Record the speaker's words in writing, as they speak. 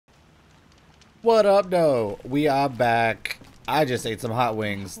What up, though? We are back. I just ate some hot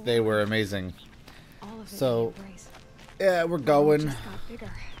wings. They were amazing. All of it So, we embrace. yeah, we're The world going. just got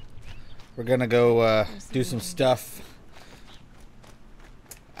bigger. We're gonna go Mostly do some living. stuff.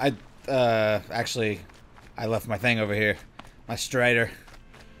 Actually, I left my thing over here. My Strider.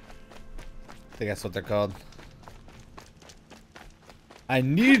 I think that's what they're called. I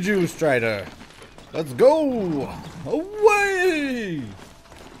need you, Strider. Let's go. Away.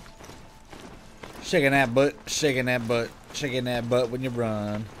 Shaking that butt, shaking that butt, shaking that butt when you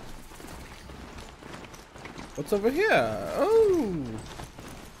run. What's over here? Oh.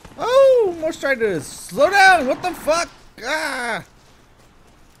 Oh, more Striders. Slow down. What the fuck? Ah.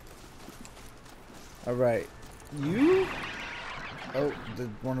 All right. You? Oh, did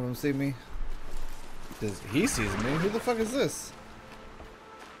one of them see me? He sees me? Who the fuck is this?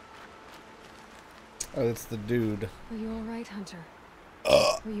 Oh, it's the dude. Are you all right, Hunter?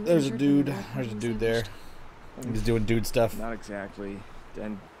 Were you There's a injured when dude. the rod There's a was dude there. ambushed? He's doing dude stuff. Not exactly.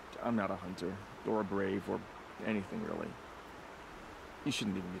 And I'm not a hunter, or a brave, or anything really. You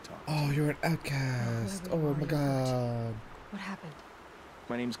shouldn't even be talking. Oh, you're an outcast. Clearly Oh my worried god. What happened?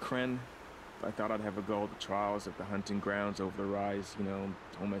 My name's Kren. I thought I'd have a go at the trials at the hunting grounds over the rise, you know,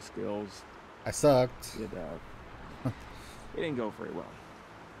 hone my skills. I sucked. It didn't go very well.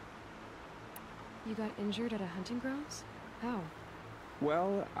 You got injured at a hunting grounds? How?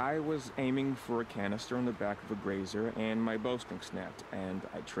 Well, I was aiming for a canister on the back of a grazer, and my bowstring snapped, and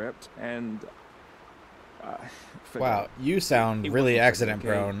I tripped, and... Wow, you sound It really wasn't accident okay.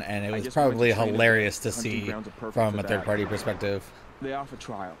 prone, and it I was just wanted to probably train at hilarious to the hunting see grounds are perfect from for a that. third-party perspective. They offer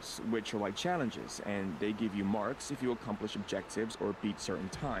trials, which are like challenges, and they give you marks if you accomplish objectives or beat certain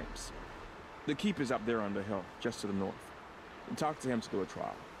times. The keep is up there on the hill, just to the north. And talk to him to do a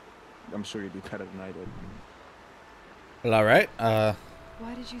trial. I'm sure you'd do better than I did. Well, alright.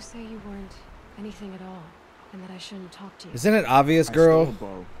 Why did you say you weren't anything at all, and that I shouldn't talk to you? Isn't it obvious, I girl? stole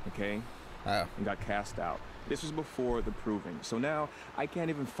a bow, okay? Oh. And got cast out. This was before the proving, so now I can't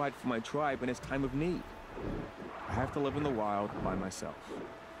even fight for my tribe in its time of need. I have to live in the wild by myself,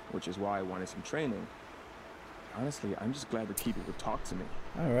 which is why I wanted some training. Honestly, I'm just glad the keeper would talk to me.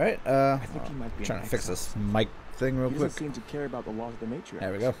 Alright, I think he might be trying an to fix excellent this son. mic thing real He quick. doesn't seem to care about the laws of the matriarch.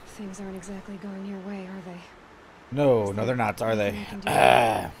 There we go. Things aren't exactly going your way, are they? No, no, they're not, are they? Nothing I can do.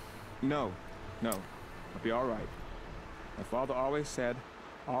 Ah. No, I'll be all right. My father always said,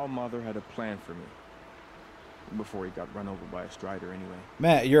 our mother had a plan for me. Before he got run over by a strider, anyway.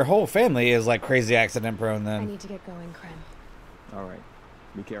 Matt, your whole family is like crazy accident prone I then. need to get going, Kren. All right,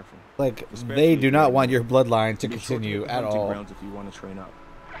 be careful. Like, Especially they do if not you're want your bloodline to Be sure continue hit the at hunting all. grounds if you want to train up.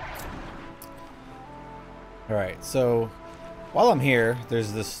 Alright, so while I'm here,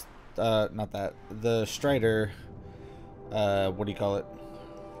 there's this, not that, the Strider, what do you call it?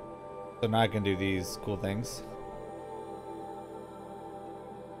 So now I can do these cool things.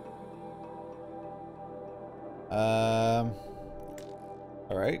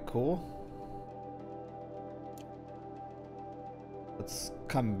 Alright, cool. Let's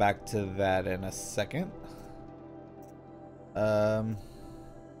come back to that in a second.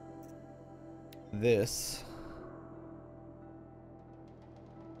 This.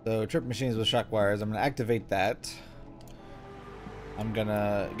 So, trip machines with shock wires. I'm going to activate that. I'm going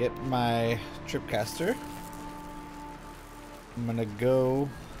to get my trip caster. I'm going to go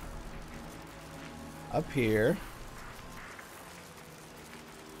up here.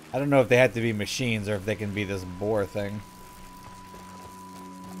 I don't know if they have to be machines or if they can be this boar thing.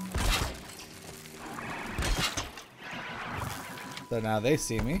 So now they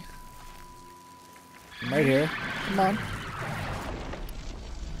see me. I'm right here. Come on.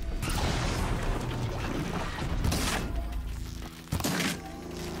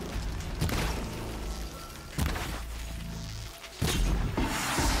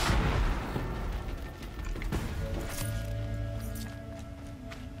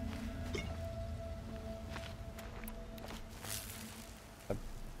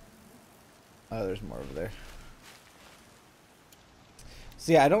 Oh, there's more over there.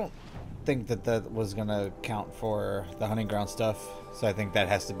 See, I don't think that that was gonna count for the hunting ground stuff, so I think that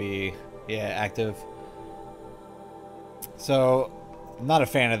has to be, yeah, active. So, I'm not a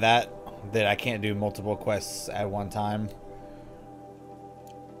fan of that I can't do multiple quests at one time.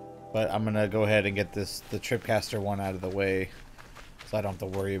 But I'm gonna go ahead and get the Tripcaster one out of the way, so I don't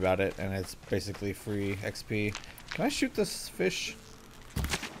have to worry about it, and it's basically free XP. Can I shoot this fish?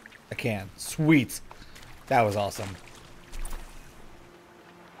 I can. Sweet. That was awesome.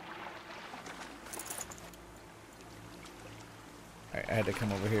 Alright, I had to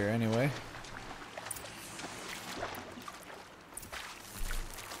come over here anyway.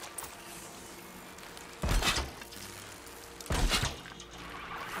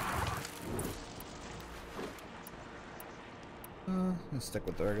 Let's stick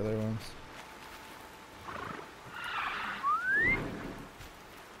with the regular ones.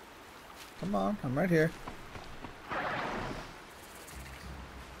 Come on, I'm right here.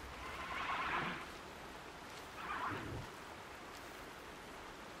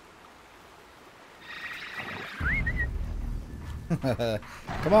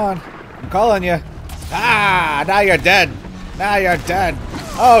 Come on, I'm calling you. Ah, now you're dead. Now you're dead.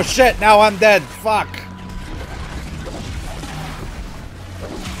 Oh shit, now I'm dead. Fuck.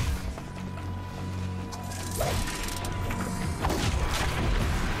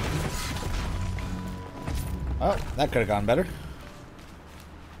 Oh, that could have gone better.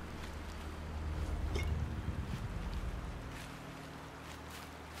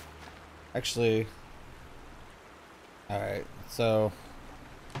 Actually, alright, so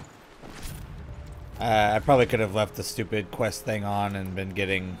I probably could have left the stupid quest thing on and been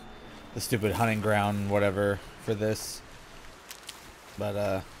getting the stupid hunting ground whatever for this.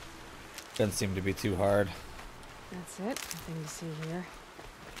 But doesn't seem to be too hard. That's it. Nothing to see here.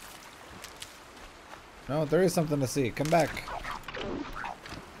 No, there is something to see. Come back.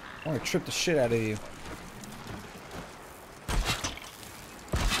 I want to trip the shit out of you.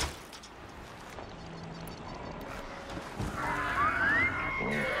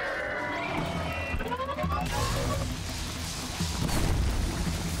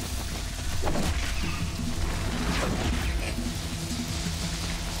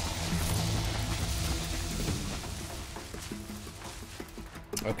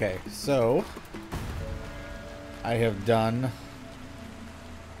 Okay, so I've done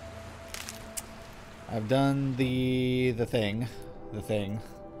the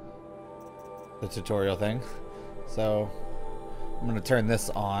tutorial thing. So I'm gonna turn this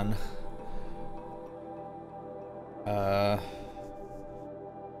on.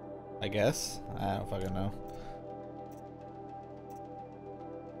 I guess. I don't fucking know.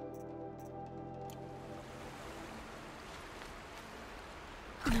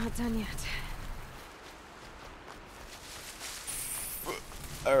 Not done yet.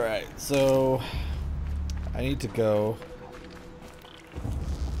 Alright, so I need to go.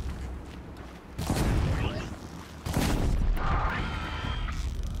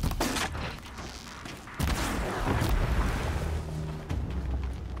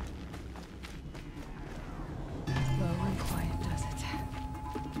 Low and quiet does it.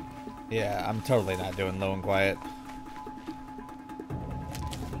 Yeah, I'm totally not doing low and quiet.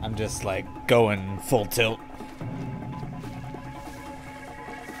 I'm just like going full tilt.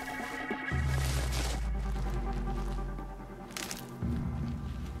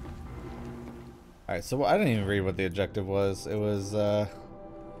 Alright, so I didn't even read what the objective was. It was,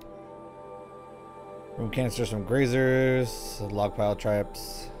 remove canisters from grazers, log pile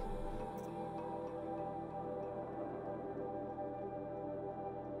traps.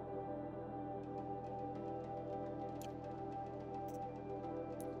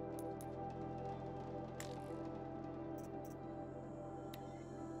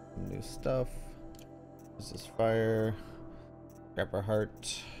 New stuff. This is fire. Grab our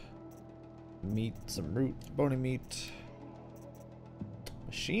heart. Meat, some root, bony meat.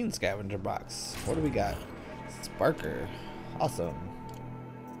 Machine scavenger box. What do we got? Sparker. Awesome.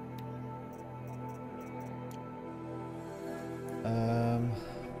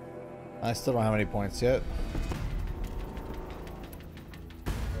 I still don't have any points yet.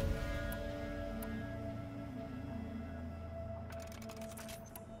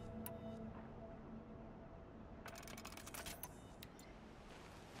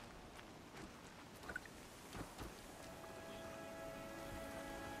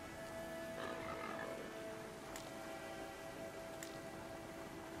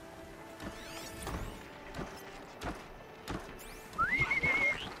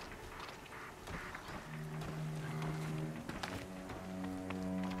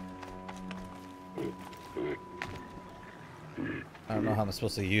 I don't know how I'm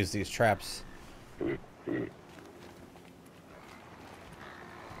supposed to use these traps.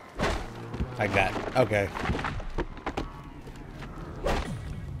 I got it. Okay.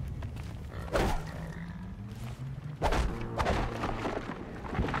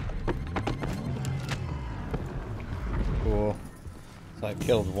 Cool. So I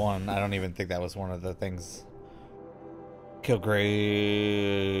killed one. I don't even think that was one of the things. Kill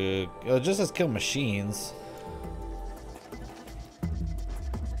gray. It just says kill machines.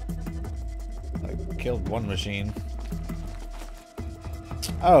 Killed one machine.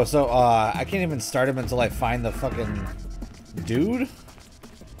 Oh, so I can't even start him until I find the fucking dude?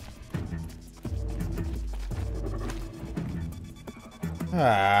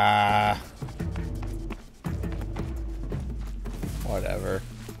 Whatever.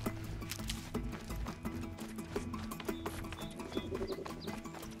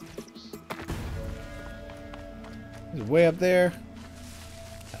 He's way up there.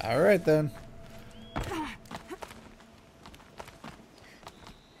 Alright then. Gotta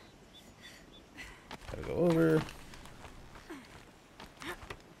go over.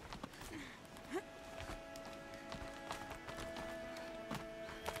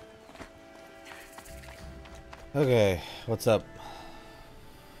 Okay, what's up?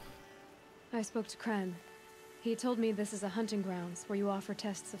 I spoke to Kren. He told me this is a hunting grounds where you offer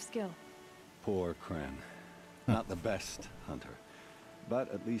tests of skill. Poor Kren. Not the best hunter,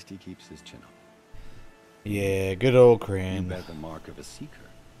 but at least he keeps his chin up. Yeah, good old You Crane. bear the mark of a seeker.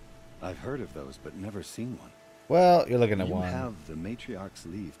 I've heard of those, but never seen one. Well, you're looking at You one. have the matriarch's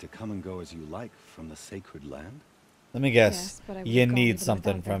leave to come and go as you like from the sacred land? Let me guess. Yes, but I You would've gone need even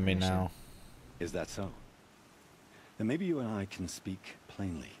something without their from me permission. now. Is that so? Then maybe you and I can speak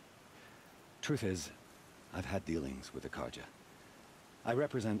plainly. Truth is, I've had dealings with the Karja. I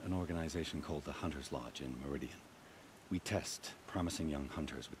represent an organization called the Hunter's Lodge in Meridian. We test promising young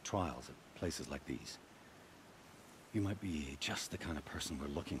hunters with trials at places like these. You might be just the kind of person we're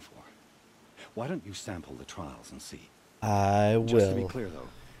looking for. Why don't you sample the trials and see? I will. Just to be clear, though,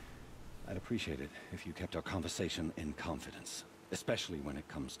 I'd appreciate it if you kept our conversation in confidence, especially when it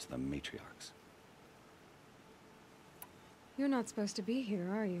comes to the matriarchs. You're not supposed to be here,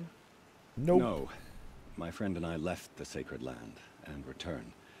 are you? Nope. No. My friend and I left the sacred land and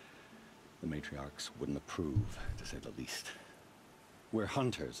returned. The matriarchs wouldn't approve, to say the least. We're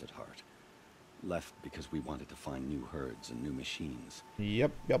hunters at heart. Left because we wanted to find new herds and new machines.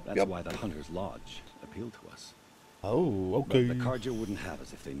 Yep. That's why the Hunter's Lodge appealed to us. Oh, okay. But the Karja wouldn't have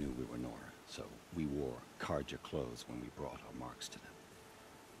us if they knew we were Nora, so we wore Karja clothes when we brought our marks to them.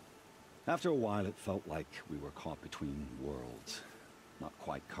 After a while, it felt like we were caught between worlds. Not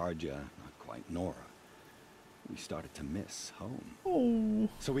quite Karja, not quite Nora. We started to miss home. Oh.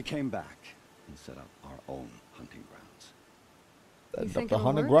 So we came back and set up our own hunting grounds. You End up think the it'll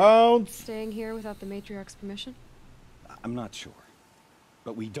hunting work? grounds. Staying here without the matriarch's permission? I'm not sure,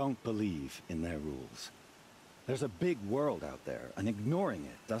 but we don't believe in their rules. There's a big world out there, and ignoring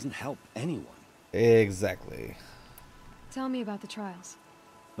it doesn't help anyone. Exactly. Tell me about the trials.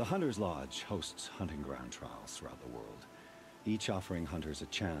 The Hunter's Lodge hosts hunting ground trials throughout the world, each offering hunters a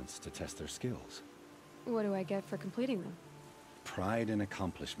chance to test their skills. What do I get for completing them? Pride in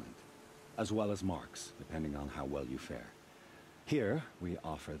accomplishment, as well as marks, depending on how well you fare. Here, we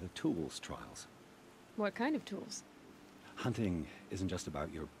offer the tools trials. What kind of tools? Hunting isn't just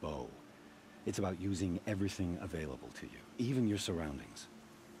about your bow. It's about using everything available to you, even your surroundings.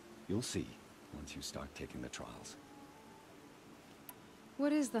 You'll see once you start taking the trials.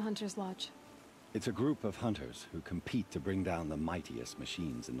 What is the Hunter's Lodge? It's a group of hunters who compete to bring down the mightiest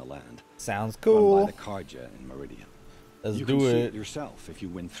machines in the land. Sounds Run cool. by the Karja in Meridian. Let's You do can see it. it yourself if you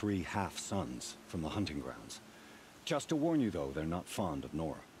win 3 half-suns from the hunting grounds. Just to warn you, though, they're not fond of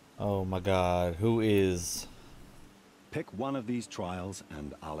Nora. Oh my god, who is? Pick one of these trials,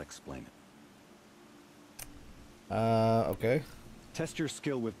 and I'll explain it. Okay. Test your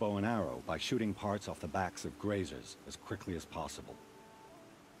skill with bow and arrow by shooting parts off the backs of grazers as quickly as possible.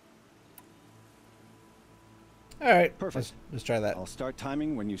 Alright, Perfect. let's try that. I'll start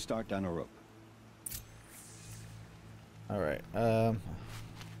timing when you start down a rope. Alright,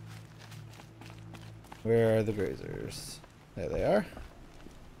 where are the grazers? There they are.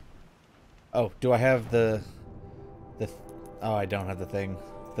 Oh, do I have oh, I don't have the thing.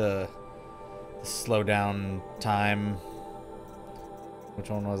 The slow down time. Which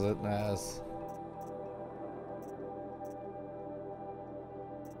one was it?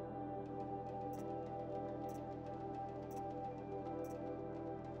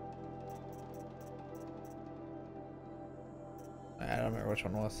 I don't remember which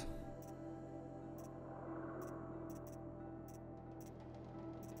one it was.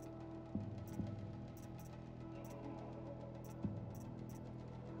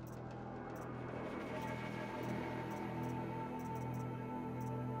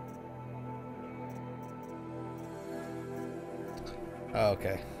 Oh,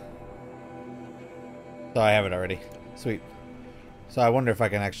 okay. So I have it already. Sweet. So I wonder if I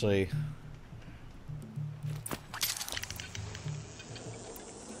can actually...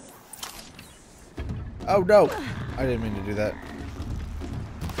 Oh no! I didn't mean to do that.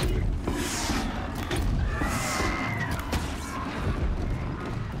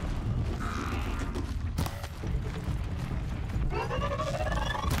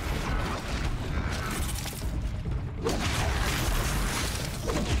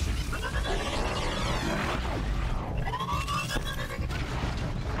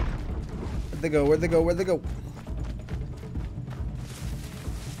 Where'd they go? Where'd they go? Where'd they go?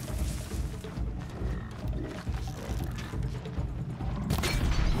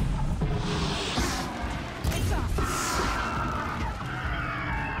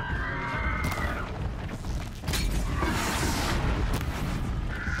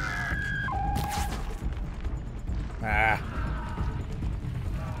 Ah.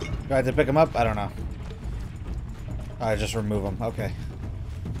 Do I have to pick them up? I don't know. I just remove them. Okay.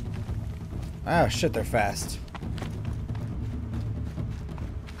 Oh shit, they're fast.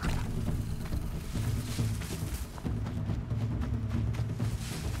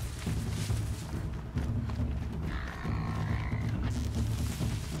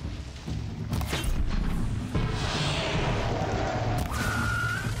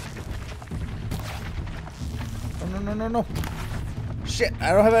 No, no, no, no. Shit,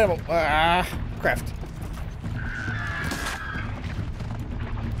 I don't have ammo. Ah, craft.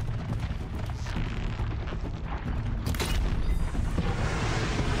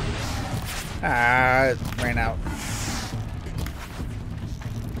 Ah, it ran out.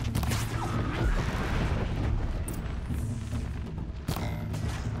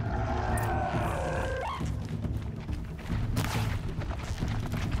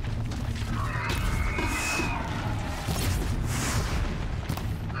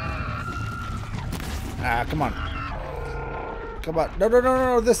 Ah, come on. Come on. No, no, no, no,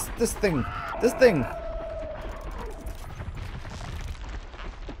 no. This thing. This thing.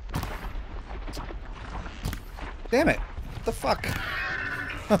 Damn it. What the fuck?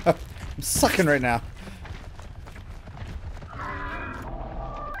 I'm sucking right now.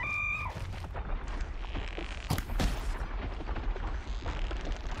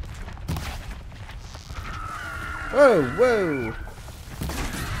 Whoa, whoa.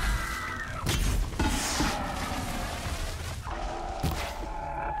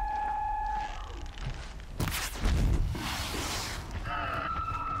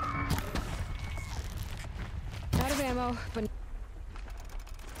 Out of ammo, but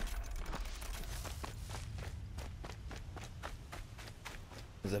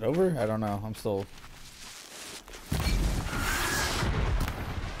Is it over? I don't know. I'm still...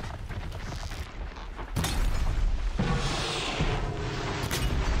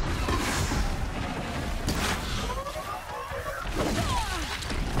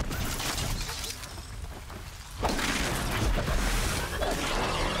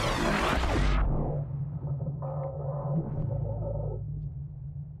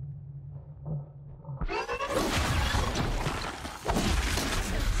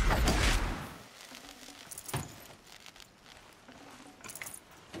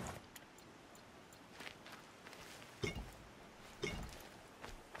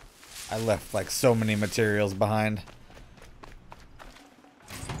 I left like so many materials behind.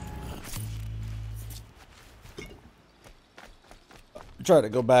 Try to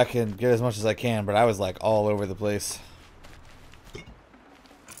go back and get as much as I can, but I was like all over the place.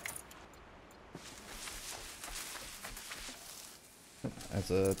 That's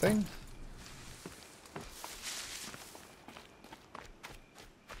a thing.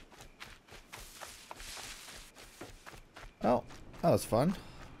 Oh, that was fun.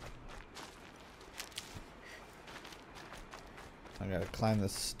 I gotta climb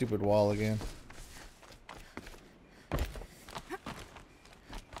this stupid wall again.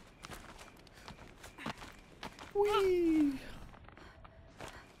 Whee!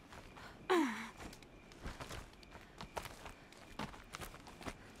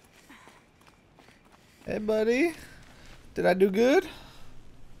 Hey, buddy. Did I do good?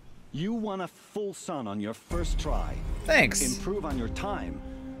 You won a full sun on your first try. Thanks. Improve on your time,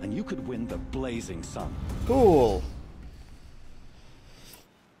 and you could win the Blazing Sun. Cool.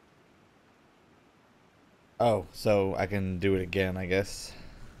 Oh, so I can do it again, I guess.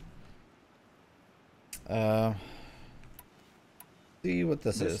 See what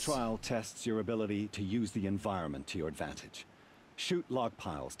this is. This trial tests your ability to use the environment to your advantage. Shoot log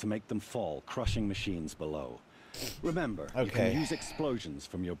piles to make them fall, crushing machines below. Remember, you Okay. can use explosions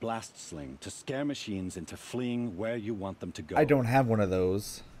from your blast sling to scare machines into fleeing where you want them to go. I don't have one of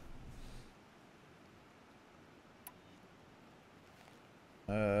those.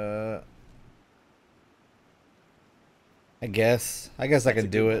 I guess I can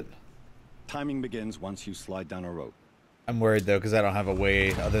do it. Timing begins once you slide down a rope. I'm worried though, because I don't have a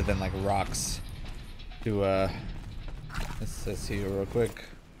way other than like rocks to let's see real quick.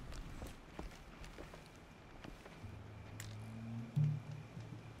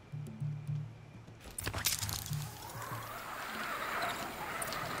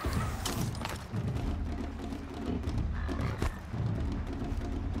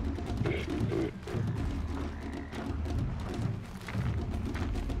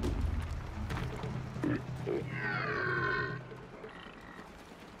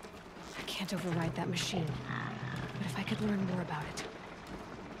 I can't override that machine. But if I could learn more about it.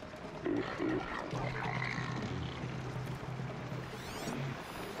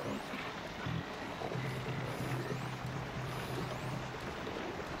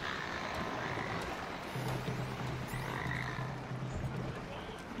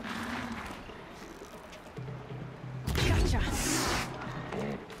 Gotcha.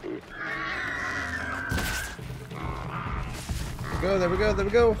 There we go, there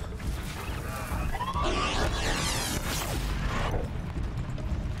we go.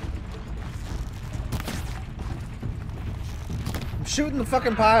 I'm shooting the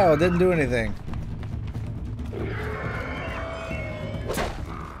fucking pile, didn't do anything.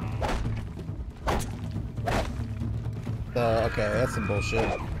 Okay, that's some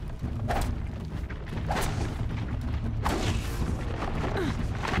bullshit.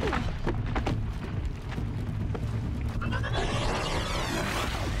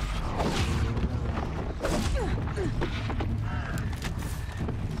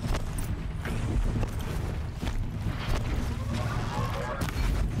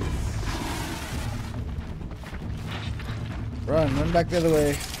 Run back the other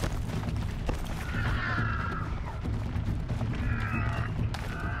way.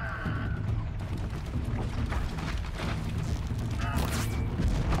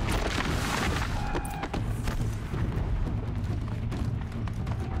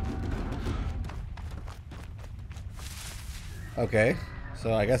 Okay,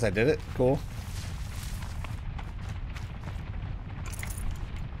 so I guess I did it. Cool.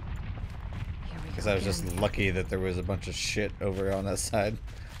 Guess I was just lucky that there was a bunch of shit over on that side.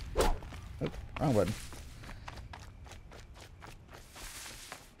 Oh, wrong button.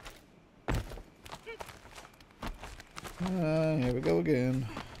 Here we go again.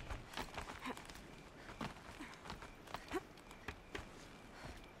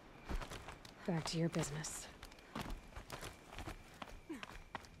 Back to your business.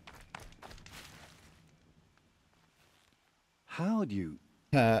 How'd you...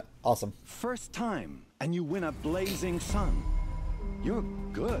 Awesome. First time, and you win a blazing sun. You're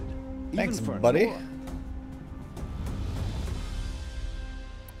good. Thanks, even for buddy. Noah.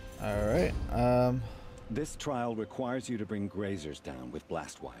 Alright, This trial requires you to bring grazers down with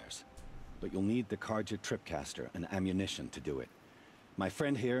blast wires. But you'll need the Carja tripcaster and ammunition to do it. My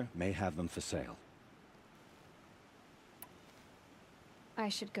friend here may have them for sale. I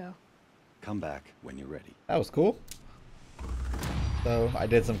should go. Come back when you're ready. that was cool. So, I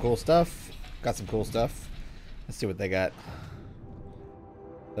did some cool stuff. Got some cool stuff. Let's see what they got.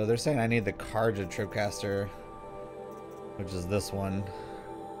 So, they're saying I need the Carja tripcaster, which is this one.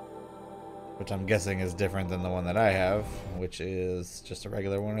 Which I'm guessing is different than the one that I have, which is just a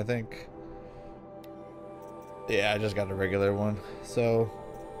regular one, I think. Yeah, I just got a regular one. So,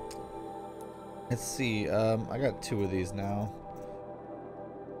 let's see. I got 2 of these now.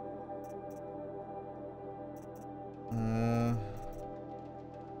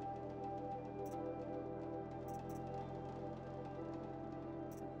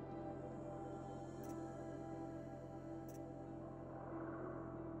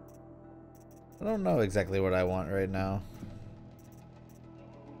 I don't know exactly what I want right now.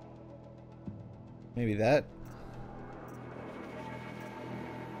 Maybe that.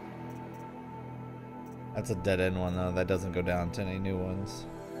 That's a dead end one though. That doesn't go down to any new ones.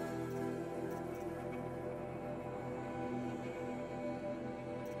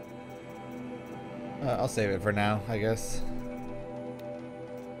 I'll save it for now, I guess.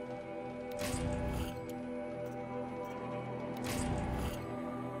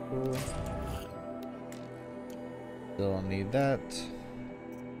 Cool. Still don't need that.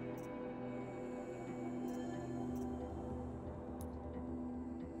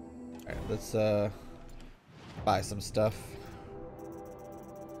 Alright, let's buy some stuff.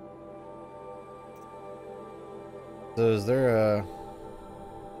 So is there a...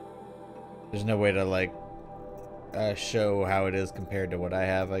 There's no way to like show how it is compared to what I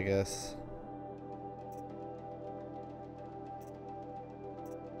have, I guess.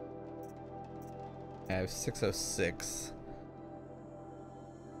 I have 606.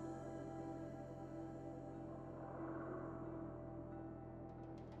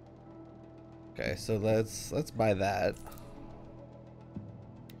 Okay, so let's buy that.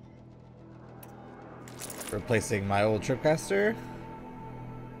 Replacing my old tripcaster.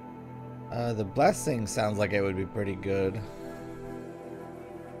 The blasting sounds like it would be pretty good.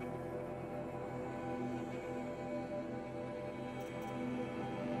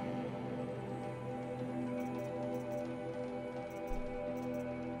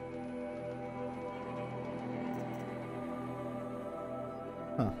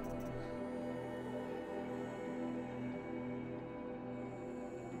 Huh.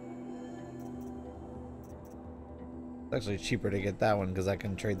 It's actually cheaper to get that one because I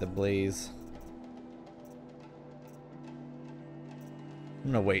can trade the blaze.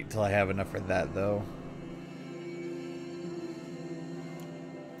 I'm gonna wait until I have enough for that though.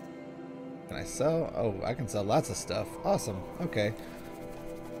 Can I sell? Oh, I can sell lots of stuff. Awesome. Okay.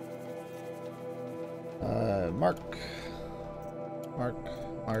 Mark.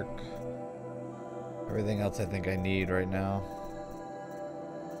 Everything else I think I need right now.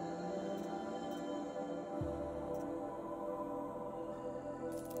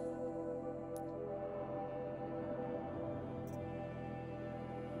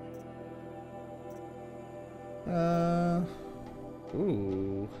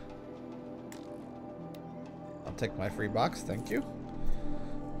 Ooh. I'll take my free box, thank you.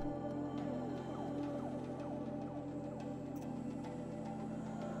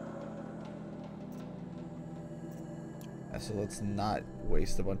 So let's not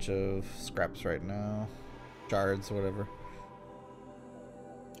waste a bunch of scraps right now. Shards, whatever.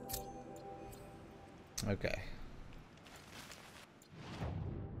 Okay.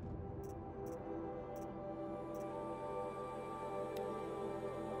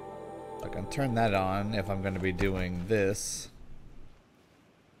 I can turn that on if I'm going to be doing this.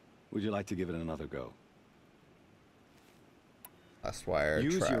 Would you like to give it another go? Blast wire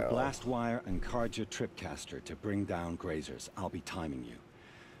Use trial. your blast wire and Karja tripcaster to bring down grazers. I'll be timing you.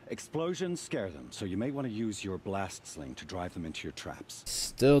 Explosions scare them, so you may want to use your blast sling to drive them into your traps.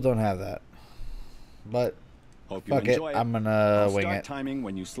 Still don't have that. But Hope you fuck enjoy it. it. I'm gonna I'll wing start it. timing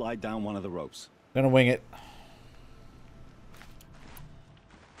when you slide down one of the ropes. Gonna wing it.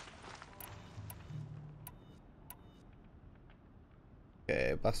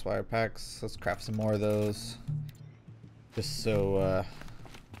 Okay, blast wire packs. Let's craft some more of those. Just so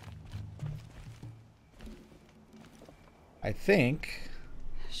I think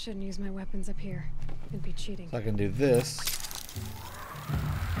Shouldn't use my weapons up here. It'd be cheating. so I can do this.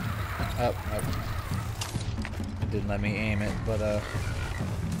 Oh, didn't let me aim it, but I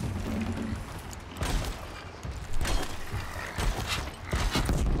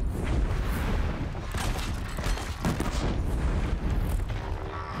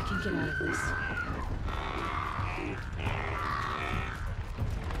can get out of this.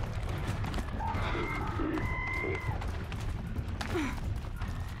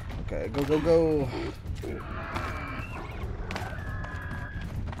 okay, go, go, go.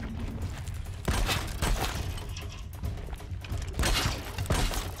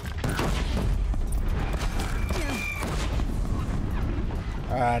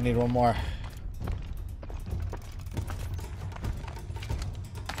 I need one more.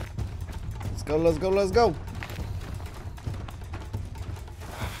 Let's go, let's go, let's go.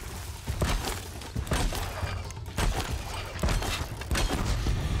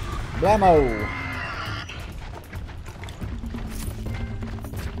 Blammo!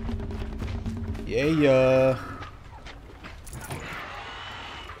 Yeah.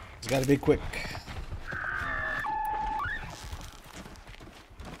 It's gotta be quick.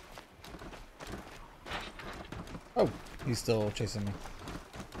 Oh, he's still chasing me.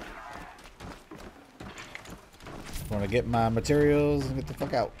 Want to get my materials and get the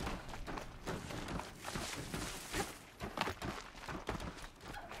fuck out.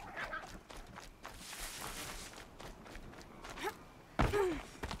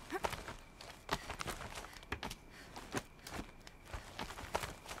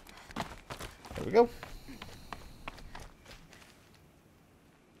 There we go.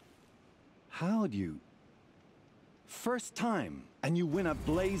 How'd you? First time, and you win a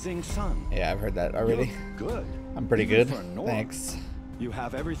blazing sun. Yeah, I've heard that already. You're good. I'm pretty Even good. for a Norm. Thanks. You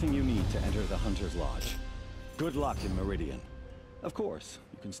have everything you need to enter the Hunter's Lodge. Good luck in Meridian. Of course,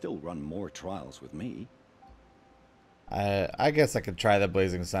 you can still run more trials with me. I guess I could try the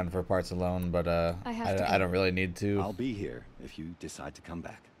Blazing Sun for parts alone, but I don't really need to. I'll be here if you decide to come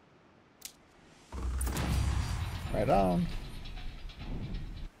back. Right on.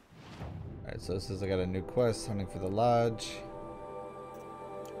 Alright, so it says I got a new quest, hunting for the lodge.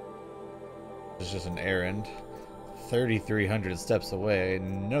 It's just an errand. 3,300 steps away.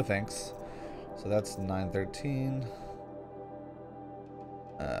 No thanks. So that's 913.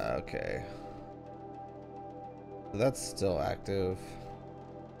 Okay. So that's still active.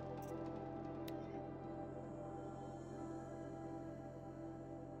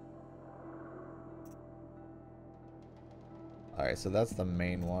 Alright, so that's the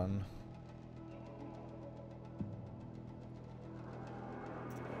main one.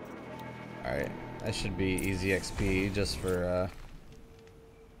 Alright, that should be easy XP just for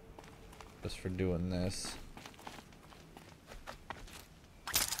just for doing this.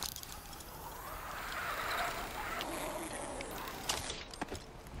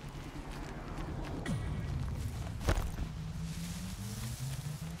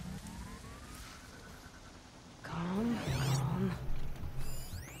 Calm, calm.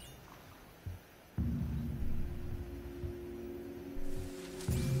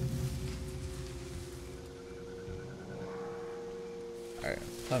 Alright,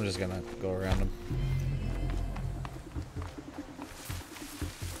 I'm just gonna go around him.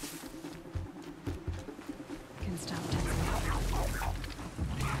 Can stop tensing.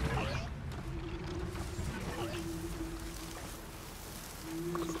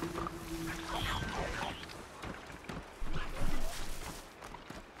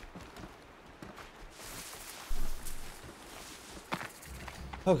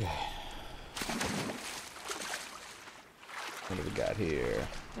 Okay. What do we got here?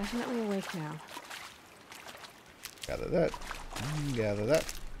 Definitely awake now. Gather that. Gather that.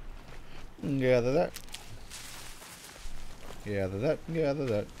 Gather that. Gather that. Gather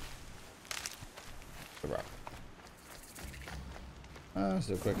that. The rock.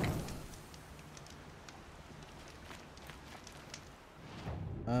 So quick.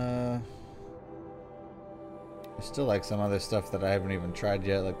 I still like some other stuff that I haven't even tried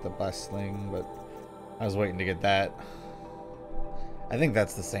yet, like the blast sling, but I was waiting to get that. I think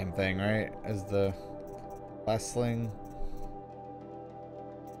that's the same thing, right? As the blast sling.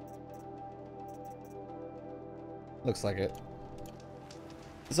 Looks like it.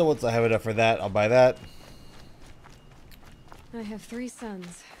 So once I have enough for that, I'll buy that. I have 3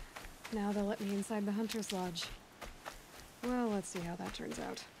 sons. Now they'll let me inside the Hunter's Lodge. Well, let's see how that turns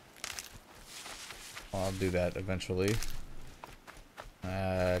out. I'll do that eventually.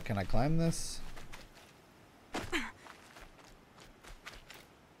 Can I climb this?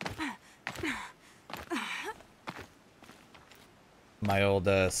 My old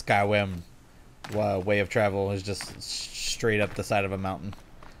Skywim way of travel is just straight up the side of a mountain.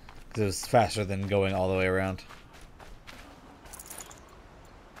 'Cause it was faster than going all the way around.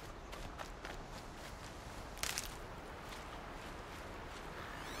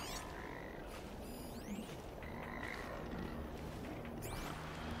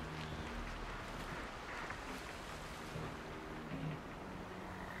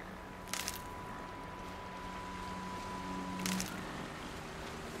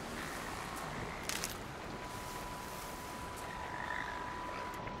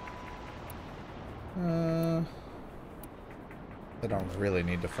 I don't really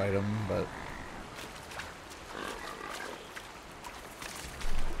need to fight him, but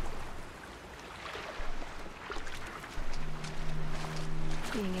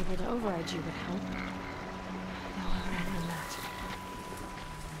Being able to override you would help. No, other than that.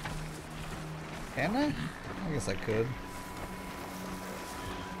 can I? I guess I could.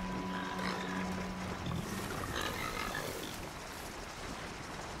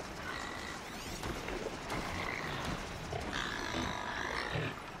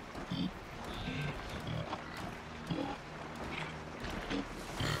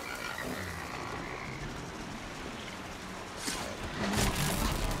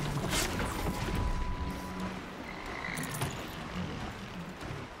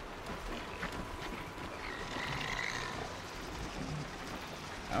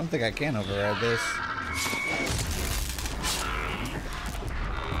 I don't think I can override this.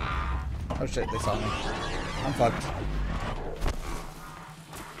 Oh shit, they saw me. I'm fucked.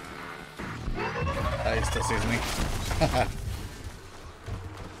 He still sees me.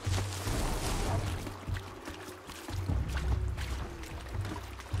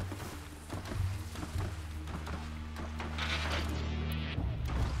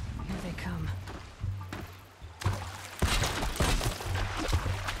 Here they come.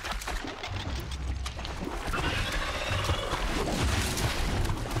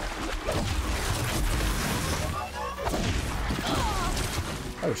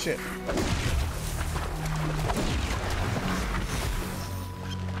 Oh shit.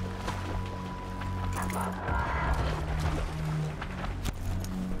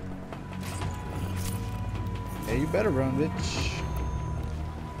 Yeah, you better run, bitch.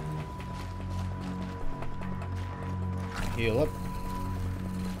 Heal up.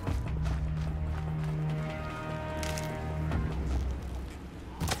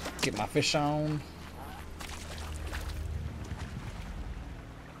 Get my fish on.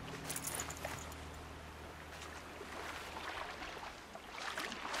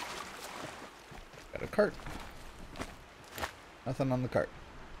 Got a cart. Nothing on the cart.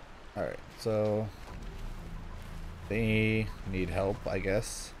 Alright, so they need help, I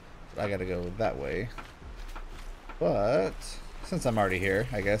guess. I gotta go that way. But since I'm already here,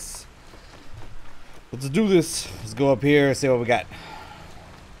 I guess let's do this. Let's go up here, see what we got.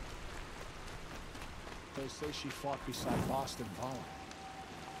 They say she fought beside Boston Paul.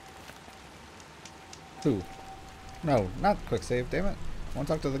 Who? No, not quick save, damn it. I want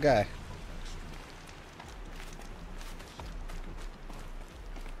to talk to the guy.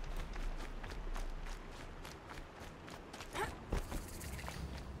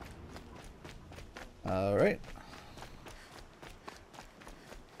 Alright.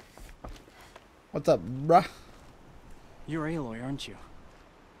 What's up, bruh? You're Aloy, aren't you?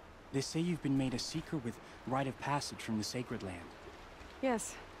 They say you've been made a seeker with rite of passage from the Sacred Land.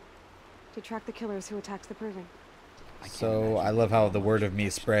 Yes. To track the killers who attacked the Proving. So I love how the word of me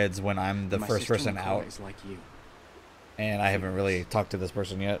spreads when I'm the My first sister person Nicole out. is like you. And I haven't really talked to this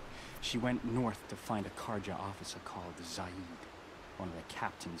person yet. She went north to find a Karja officer called Zaid, one of the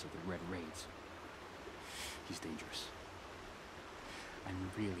captains of the Red Raids. He's dangerous. I'm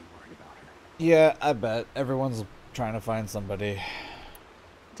really worried about her. Yeah, I bet. Everyone's trying to find somebody.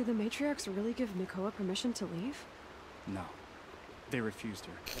 Did the matriarchs really give Nakoa permission to leave? No. They refused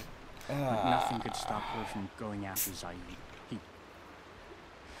her. But nothing could stop her from going after Zaid.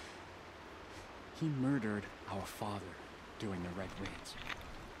 He murdered our father during the Red Raids.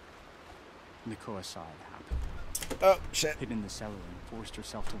 Nakoa saw it happen. Oh, shit. Hid in the cellar and forced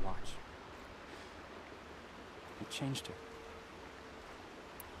herself to watch. It changed her.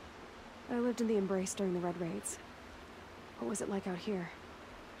 I lived in the Embrace during the Red Raids. What was it like out here?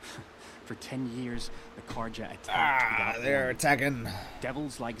 For 10 years, the Karja attacked without They're warning. attacking.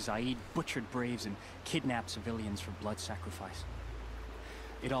 Devils like Zaid butchered braves and kidnapped civilians for blood sacrifice.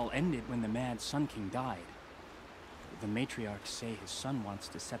 It all ended when the Mad Sun King died. The matriarchs say his son wants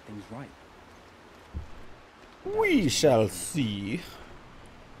to set things right. We shall see.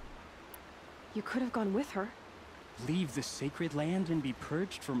 You could have gone with her. Leave the sacred land and be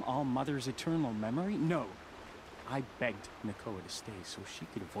purged from all Mother's eternal memory? No. I begged Nakoa to stay so she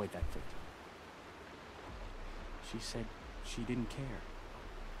could avoid that fate. She said she didn't care.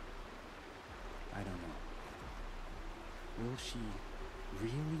 I don't know. Will she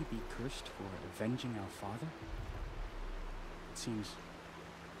really be cursed for avenging our father? It seems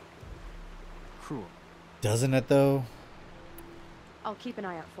cruel. Doesn't it, though? I'll keep an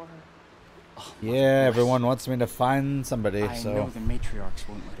eye out for her. Oh, Yeah, everyone wants me to find somebody, I so know the matriarchs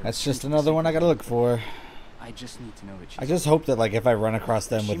won't let her. that's just speak to another one I Sacred gotta look for. I just need to know that she's I just hope that, like, if I run across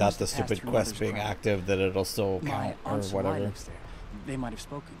them She without must the have passed stupid through quest Mother's being Crown. active, that it'll still My count or Aunt Salai whatever. lives there. They might have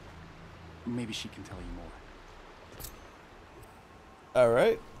spoken. Maybe she can tell you more.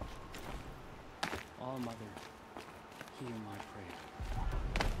 Alright. All Mother, hear my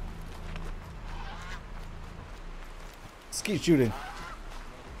prayer. Let's keep shooting.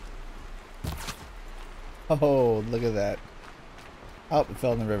 Oh, look at that. Oh, it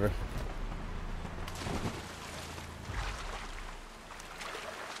fell in the river.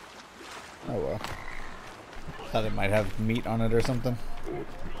 Oh well. Thought it might have meat on it or something.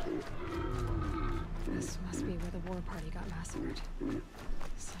 This must be where the war party got massacred.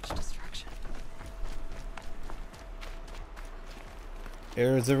 Such destruction.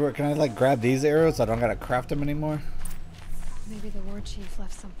 Arrows everywhere. Can I, like, grab these arrows? I don't gotta craft them anymore. Maybe the war chief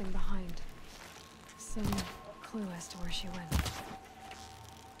left something behind. Some clue as to where she went.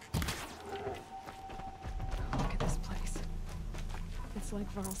 Look at this place. It's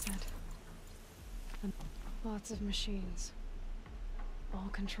like Varl said. Lots of machines. All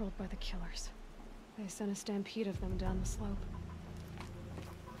controlled by the killers. They sent a stampede of them down the slope.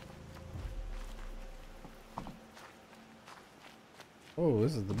 Oh,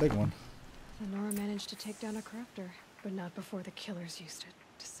 this is the big one. Lenora managed to take down a corruptor, but not before the killers used it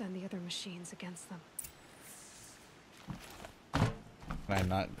to send the other machines against them. Can I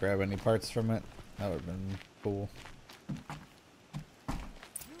not grab any parts from it? That would have been cool.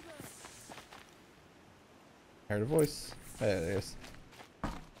 Heard a voice. There it is.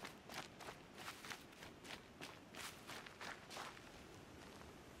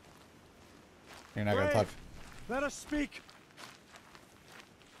 You're not gonna talk. Let us speak.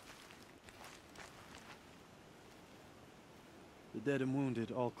 The dead and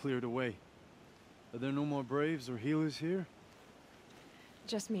wounded all cleared away. Are there no more braves or healers here?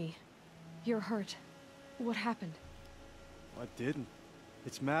 Just me. You're hurt. What happened? I didn't.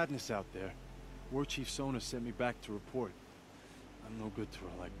 It's madness out there. War Chief Sona sent me back to report. I'm no good to her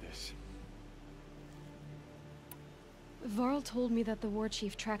like this. Varl told me that the war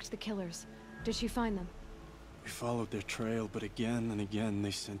chief tracked the killers. Did she find them? We followed their trail, but again and again they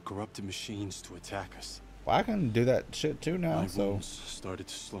sent corrupted machines to attack us. Well, I can do that shit too now, My so... wounds started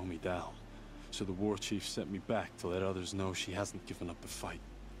to slow me down, so the war chief sent me back to let others know she hasn't given up the fight.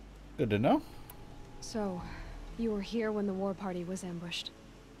 Good to know. So, you were here when the war party was ambushed?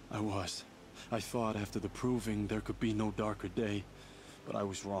 I was. I thought after the proving there could be no darker day, but I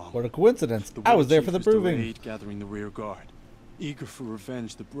was wrong. What a coincidence. The I war was there chief for the was proving. delayed, gathering the rear guard. Eager for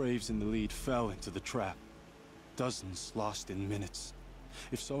revenge, the braves in the lead fell into the trap. Dozens lost in minutes.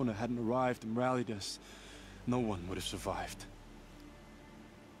 If Sona hadn't arrived and rallied us, no one would have survived.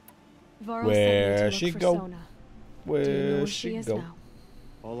 Varl Where sent me to she look for go? Sona. Where Do you know where she she is go? now?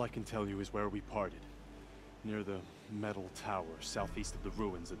 All I can tell you is where we parted. Near the metal tower, southeast of the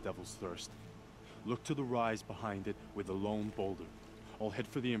ruins at Devil's Thirst. Look to the rise behind it with a lone boulder. I'll head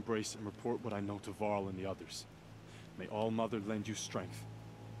for the embrace and report what I know to Varl and the others. May All Mother lend you strength.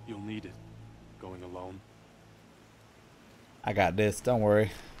 You'll need it, going alone. I got this, don't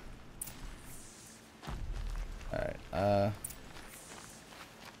worry. Alright,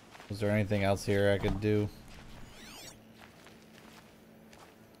 is there anything else here I could do?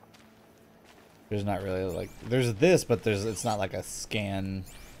 There's not really, like, there's this, but it's not like a scan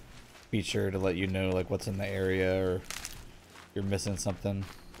feature to let you know, like, what's in the area or you're missing something.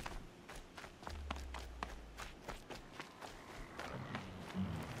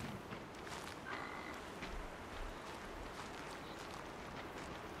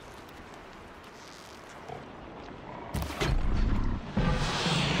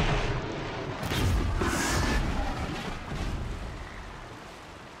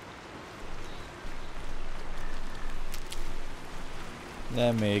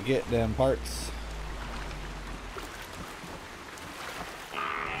 Let me get them parts.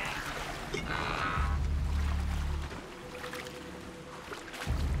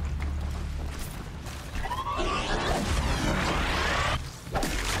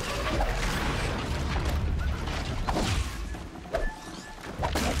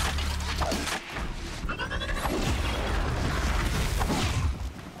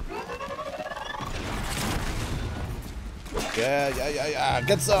 Yeah.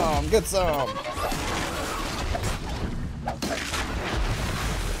 Get some, get some.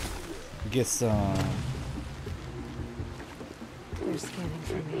 Get some. They're scanning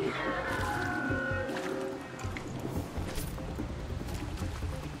for me.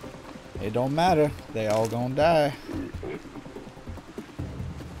 It don't matter. They all gonna die.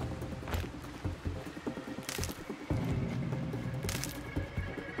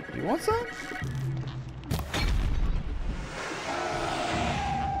 You want some?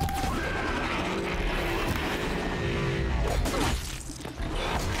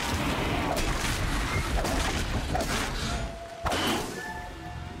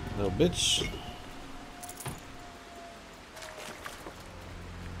 Little bitch.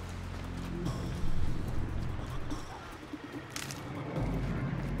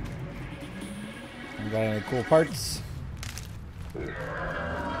 Got any cool parts?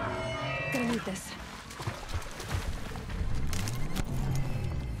 Gonna need this.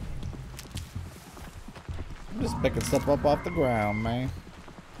 I'm just picking stuff up off the ground, man.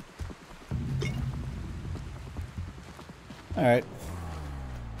 Alright.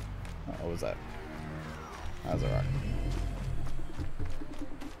 What was that? That was a rock.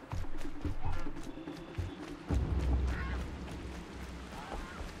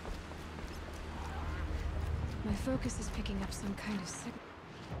 My focus is picking up some kind of signal.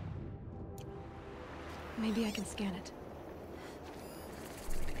 Maybe I can scan it.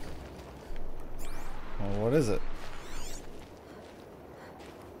 Well, what is it?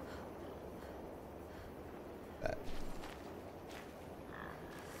 That.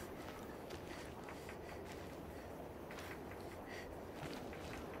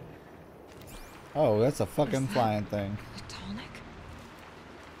 Oh, that's a fucking flying thing. A TALLNEck?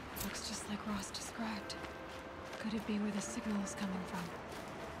 Looks just like Ross described. Could it be where the signal is coming from?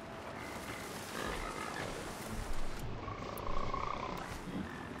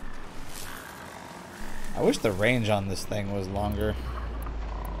 I wish the range on this thing was longer.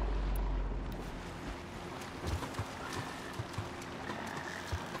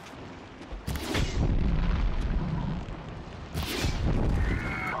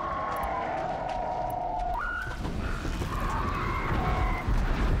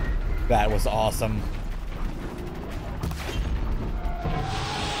 That was awesome.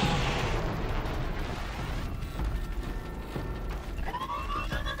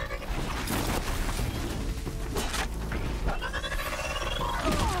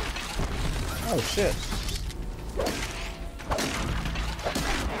 Oh shit.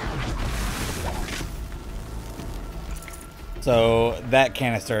 So that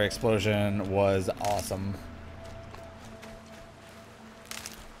canister explosion was awesome.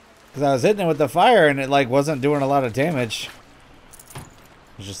 Because I was hitting it with the fire and it like wasn't doing a lot of damage. It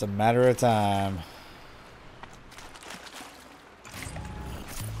was just a matter of time.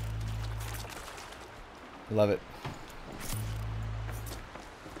 Love it.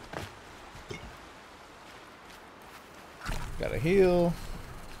 Gotta heal.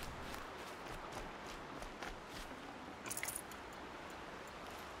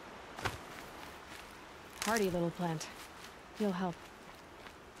 Hardy little plant. You'll help.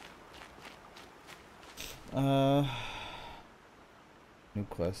 New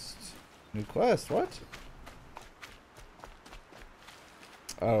quest. New quest, what?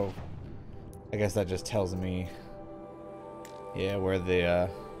 Oh. I guess that just tells me, yeah, where the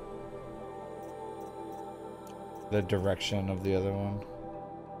direction of the other one.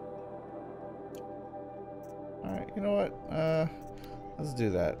 Alright, you know what? Let's do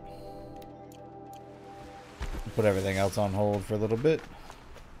that. Put everything else on hold for a little bit.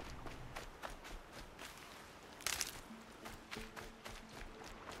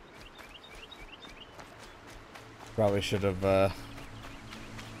 Probably should have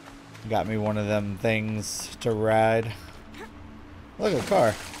got me one of them things to ride. Look, a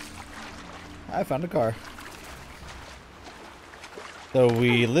car. I found a car. So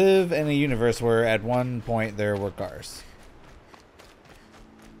we live in a universe where at one point there were cars.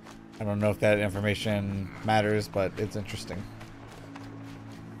 I don't know if that information matters, but it's interesting.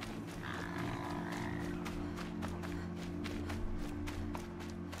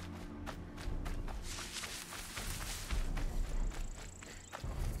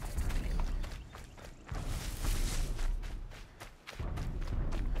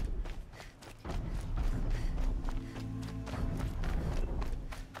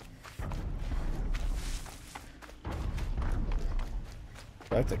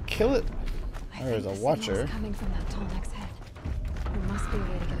 Do I have to kill it? There's a watcher. Coming from that TALLNECK's head. There must be a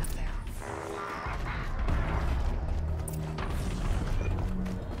way to get up there.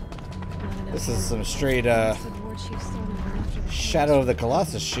 This is some straight Shadow of the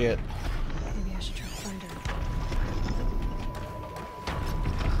Colossus shit. Maybe I should try thunder.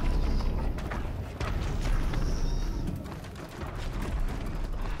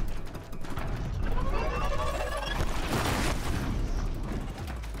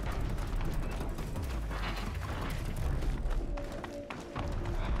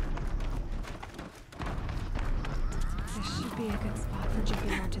 This should be a good spot for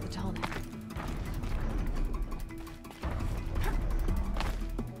jumping onto the TALLNECK.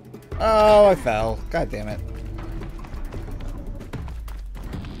 Oh, I fell. God damn it.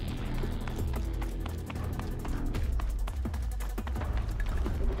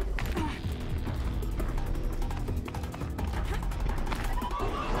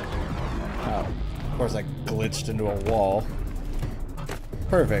 Oh, of course I glitched into a wall.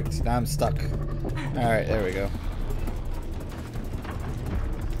 Perfect. Now I'm stuck. Alright, there we go.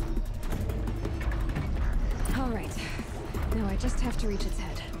 Alright. Now I just have to reach its head.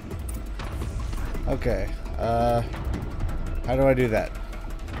 Okay. How do I do that?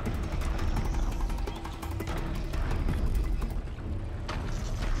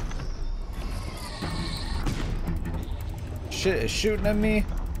 Shit is shooting at me.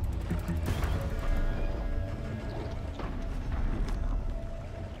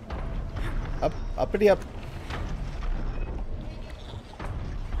 Up, uppity up.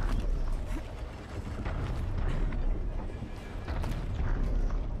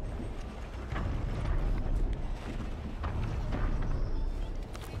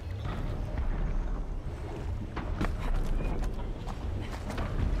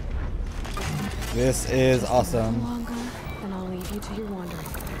 This is awesome. Longer, and I'll leave you to your wandering.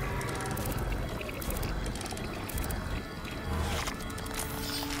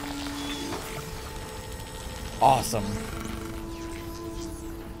 Awesome.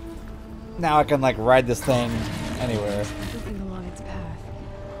 Now I can like ride this thing anywhere. Moving along its path,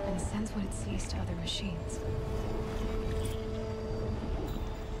 and sends what it sees to other machines.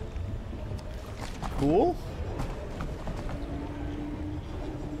 Cool.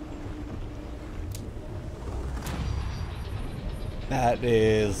 That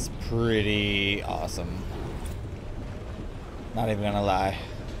is pretty awesome. Not even gonna lie.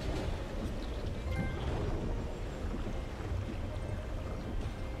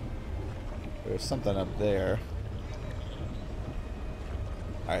 There's something up there.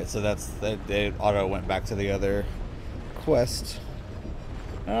 Alright, so that's the auto went back to the other quest.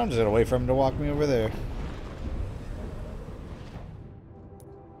 I'm just gonna wait for him to walk me over there.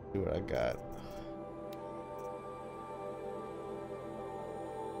 See what I got.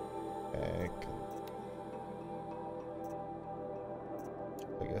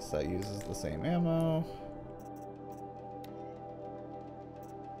 I guess that uses the same ammo.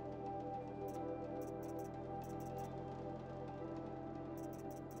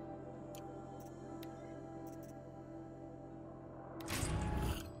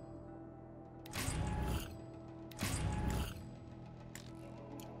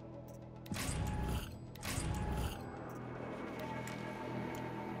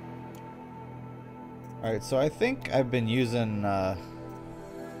 Alright, so I think I've been using, yeah,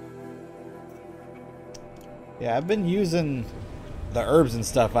 I've been using the herbs and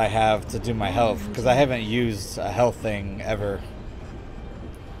stuff I have to do my health, because I haven't used a health thing ever.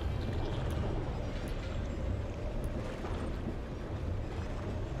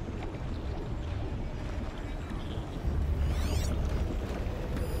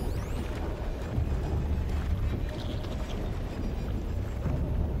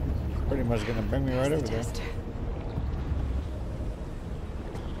 Pretty much gonna bring me right over there.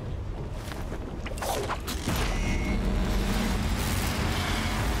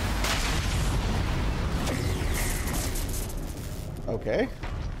 Okay.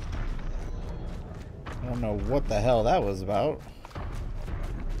 I don't know what the hell that was about.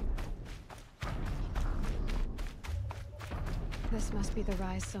 This must be the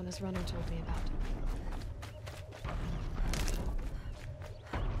rise Sona's runner told me about.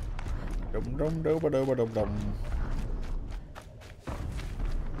 Dum dum dum dum dum dum.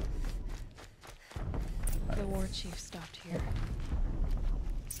 The war chief stopped here.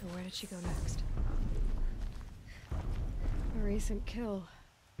 So where did she go next? A recent kill.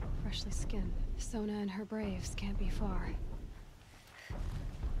 Freshly skinned. Sona and her braves can't be far.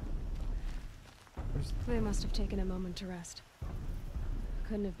 They must have taken a moment to rest.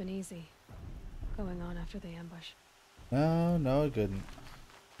 Couldn't have been easy. Going on after the ambush. No, it couldn't.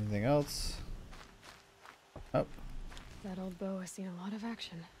 Anything else? Oh. That old bow has seen a lot of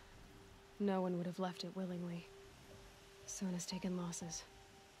action. No one would have left it willingly. Sona's taken losses.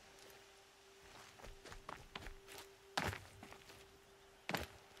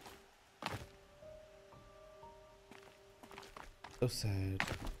 So sad.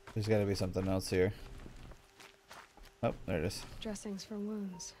 There's gotta be something else here. Oh, there it is. Dressings for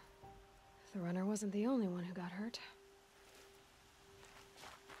wounds. The runner wasn't the only one who got hurt.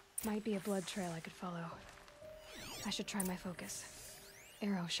 Might be a blood trail I could follow. I should try my focus.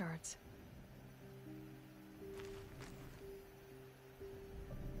 Arrow shards.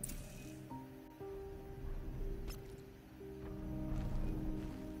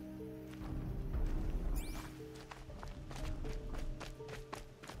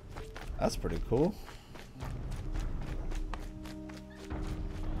 That's pretty cool.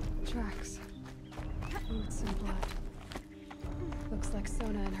 Tracks. Boots and blood. Looks like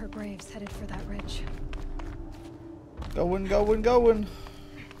Sona and her braves headed for that ridge. Going, going, going.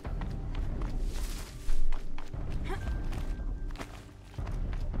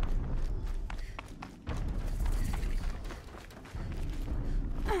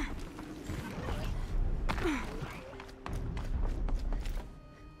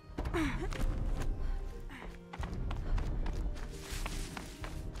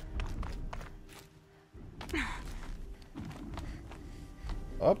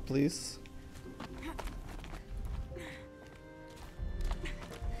 Up, please.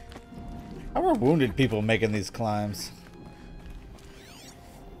 How are wounded people making these climbs?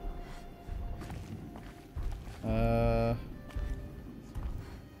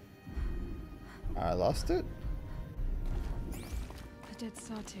 I lost it? A dead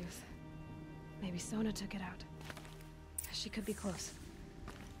sawtooth. Maybe Sona took it out. She could be close.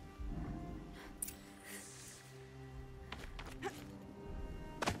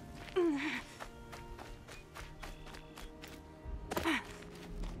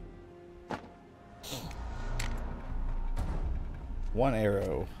 One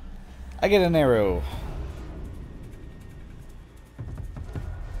arrow. I get an arrow.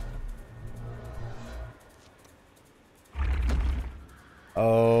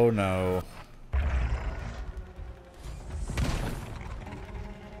 Oh no.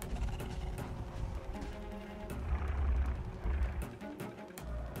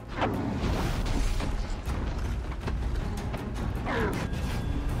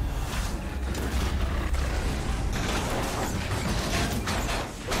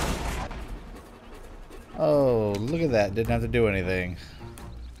 Oh, look at that. Didn't have to do anything.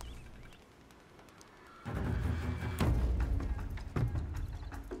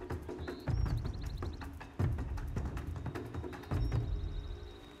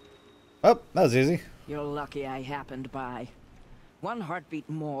 Oh, that was easy. You're lucky I happened by. One heartbeat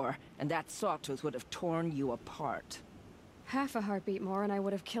more, and that sawtooth would have torn you apart. Half a heartbeat more and I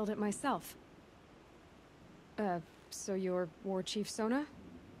would have killed it myself. So you're War Chief Sona?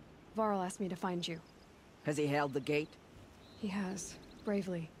 Varl asked me to find you. Has he held the gate? He has,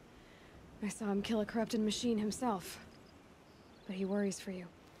 bravely. I saw him kill a corrupted machine himself. But he worries for you.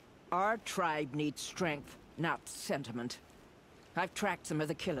 Our tribe needs strength, not sentiment. I've tracked some of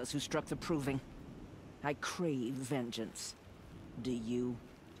the killers who struck the Proving. I crave vengeance. Do you?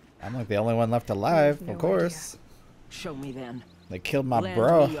 I'm like the only one left alive, No of course. idea. Show me then. They killed my Lend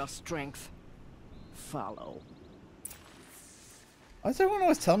bro. me your strength. Follow. Why does everyone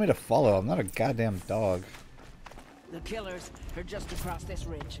always tell me to follow? I'm not a goddamn dog. The killers are just across this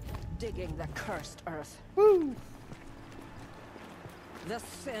ridge, digging the cursed earth. Woo! The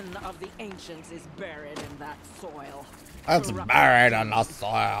sin of the ancients is buried in that soil. That's Corrupted buried in the I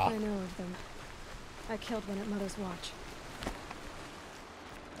soil. know of them. I killed one at Mother's Watch.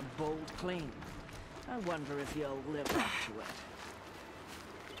 A bold claim. I wonder if you'll live up to it.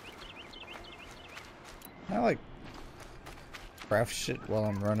 I like craft shit while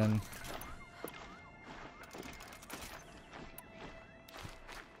I'm running.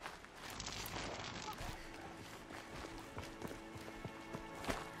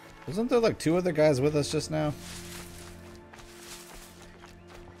 Wasn't there like 2 other guys with us just now?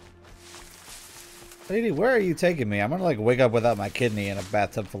 Lady, where are you taking me? I'm gonna like wake up without my kidney in a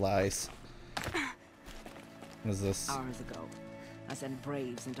bathtub full of ice. What is this? Hours ago, I sent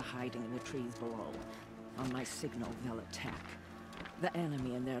Braves into hiding in the trees below. On my signal, they'll attack. The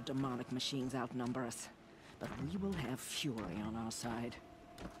enemy and their demonic machines outnumber us. But we will have fury on our side.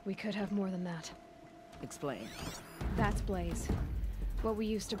 We could have more than that. Explain. That's Blaze. What we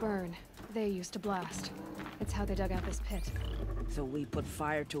used to burn, they used to blast. It's how they dug out this pit. So we put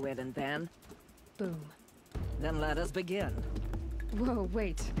fire to it and then? Boom. Then let us begin. Whoa,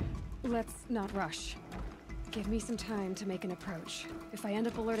 wait. Let's not rush. Give me some time to make an approach. If I end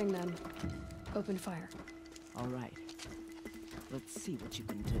up alerting them, open fire. All right. Let's see what you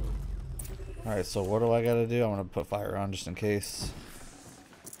can do. Alright, so what do I gotta do? I'm gonna put fire on just in case.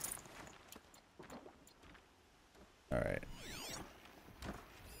 Alright.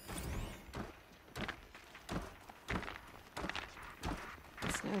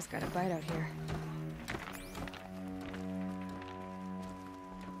 Snow's got a bite out here.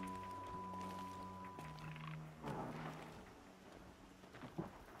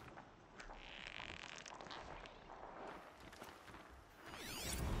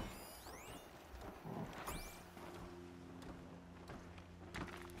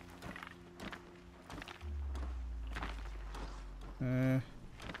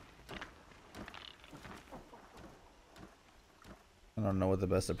 I don't know what the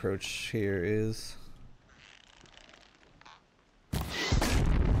best approach here is.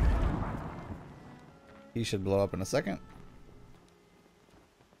 He should blow up in a second.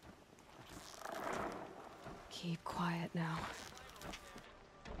 Keep quiet now.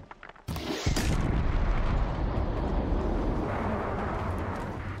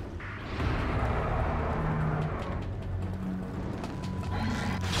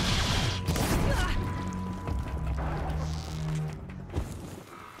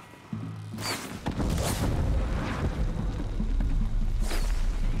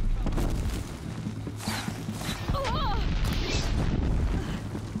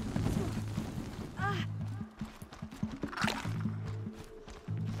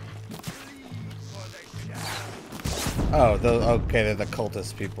 Oh, okay, they're the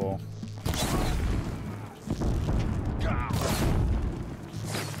cultist people.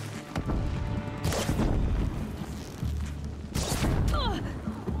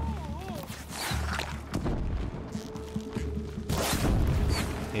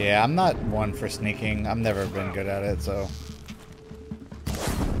 Yeah, I'm not one for sneaking. I've never been good at it, so.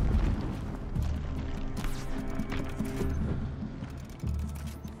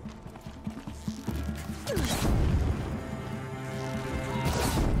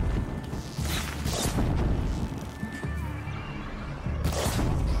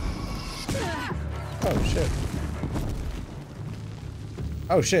 Oh shit.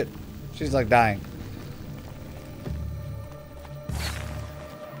 Oh shit. She's like dying.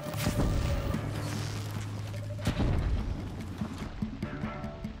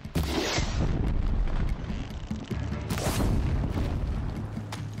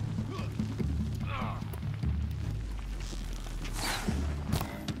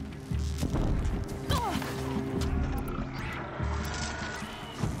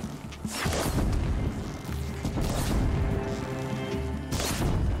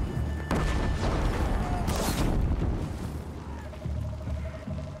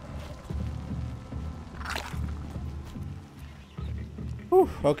 Whew,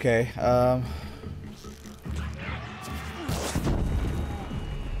 okay.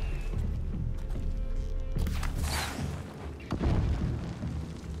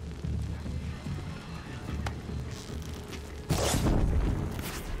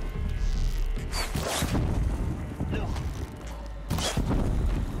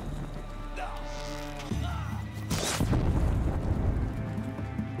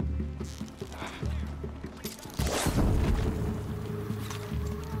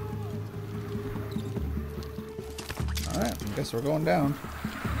 Alright, I guess we're going down.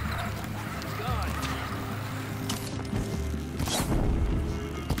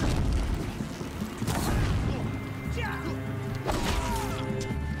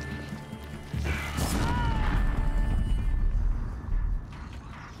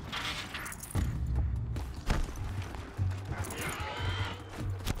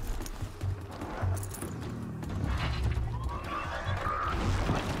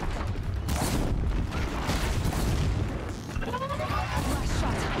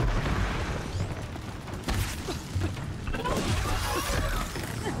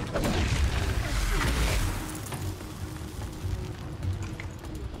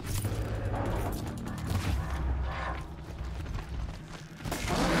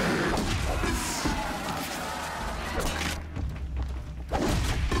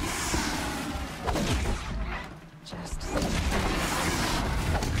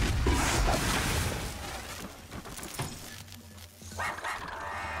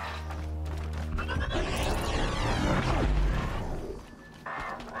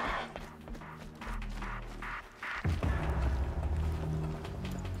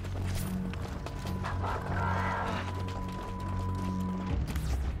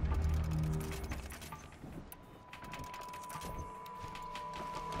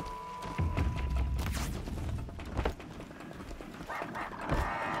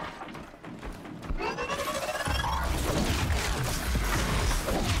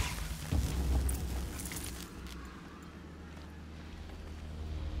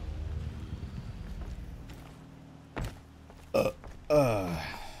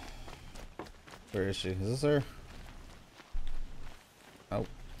 Where is she? Is this her? Oh,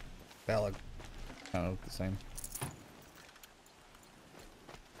 Balak. Kind of look the same.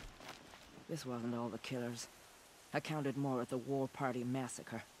 This wasn't all the killers. I counted more at the War Party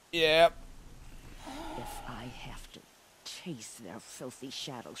massacre. Yep. If I have to chase their filthy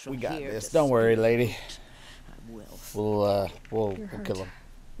shadows from We got here this. to Don't worry, Spirit lady. Root, I will. We'll You're hurt. kill him.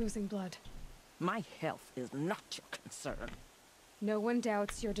 Losing blood. My health is not your concern. No one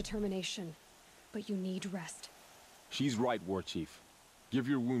doubts your determination, but you need rest. She's right, War Chief. Give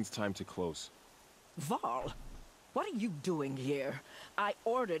your wounds time to close. Val, what are you doing here? I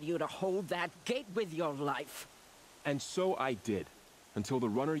ordered you to hold that gate with your life. And so I did, until the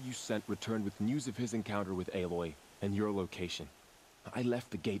runner you sent returned with news of his encounter with Aloy and your location. I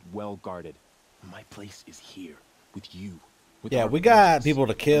left the gate well guarded. My place is here, with you. With Yeah, our we got vengeance. people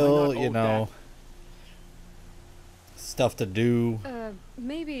to Am I kill, not you owed know. Stuff to do.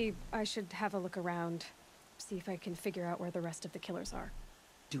 Maybe I should have a look around. See if I can figure out where the rest of the killers are.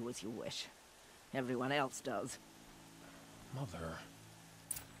 Do as you wish. Everyone else does. that? Mother.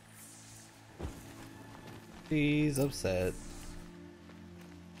 She's upset.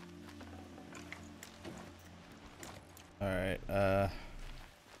 Alright,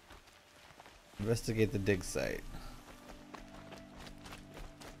 investigate the dig site.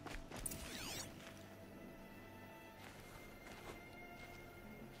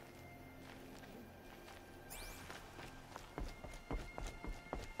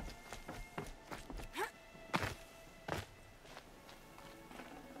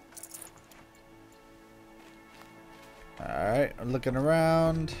 Alright, I'm looking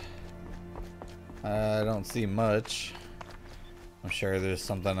around. I don't see much. I'm sure there's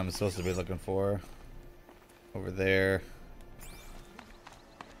something I'm supposed to be looking for over there.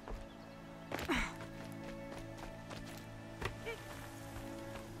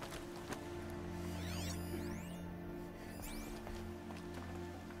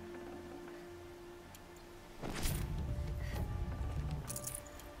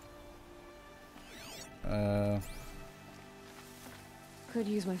 Could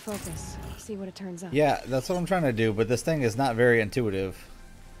use my focus. See what it turns up. Yeah, that's what I'm trying to do, but this thing is not very intuitive.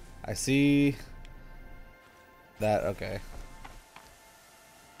 I see that, okay.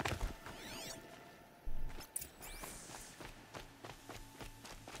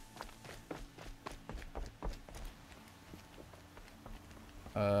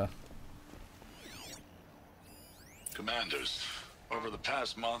 Commanders, over the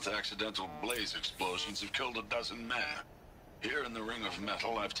past month, accidental blaze explosions have killed 12 men. Here in the Ring of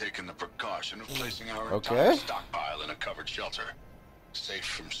Metal, I've taken the precaution of placing our Okay. entire stockpile in a covered shelter, safe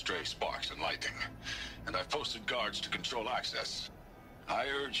from stray sparks and lightning. And I've posted guards to control access. I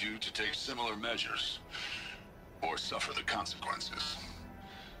urge you to take similar measures, or suffer the consequences.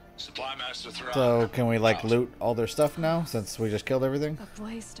 Supply Master Thrawn. So can we like out. loot all their stuff now since we just killed everything? A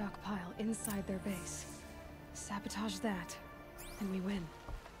blaze stockpile inside their base. Sabotage that, and we win.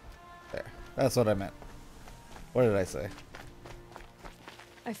 There. That's what I meant. What did I say?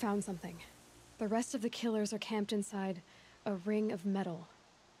 I found something. The rest of the killers are camped inside a ring of metal.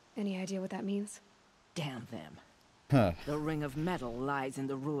 Any idea what that means? Damn them. Huh. The Ring of Metal lies in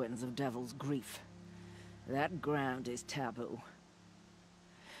the ruins of Devil's Grief. That ground is taboo.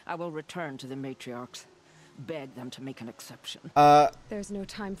 I will return to the matriarchs, beg them to make an exception. There's no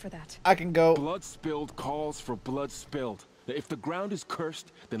time for that. I can go. Blood spilled calls for blood spilled. If the ground is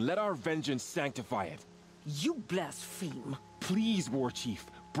cursed, then let our vengeance sanctify it. You blaspheme. Please, War Chief,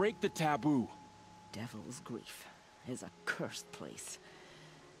 break the taboo. Devil's Grief is a cursed place.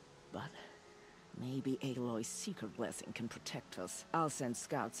 But maybe Aloy's secret blessing can protect us. I'll send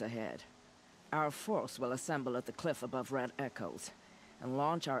scouts ahead. Our force will assemble at the cliff above Red Echoes and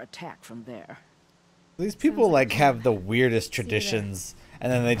launch our attack from there. These people Sounds like like a have the plan. weirdest See you traditions,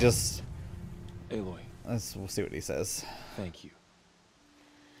 and then they just. Aloy, We'll see what he says. thank you.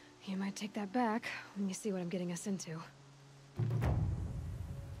 You might take that back when you see what I'm getting us into.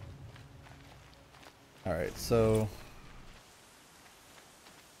 All right, so.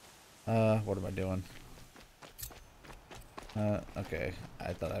 What am I doing? Okay.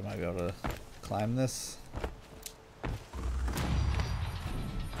 I thought I might be able to climb this.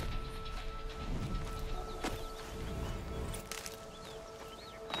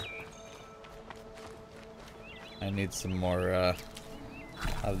 I need some more,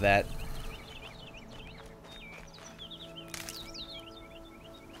 of that.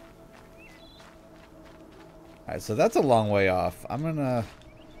 Alright, so that's a long way off. I'm gonna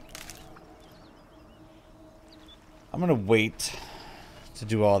wait to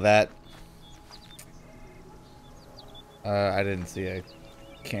do all that. I didn't see a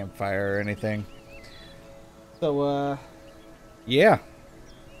campfire or anything. So, yeah.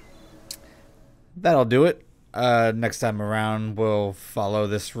 That'll do it. Next time around, we'll follow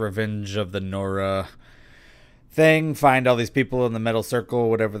this Revenge of the Nora thing. Find all these people in the metal circle,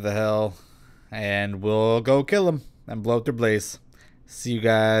 whatever the hell. And we'll go kill them and blow up their blaze. See you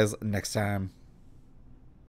guys next time.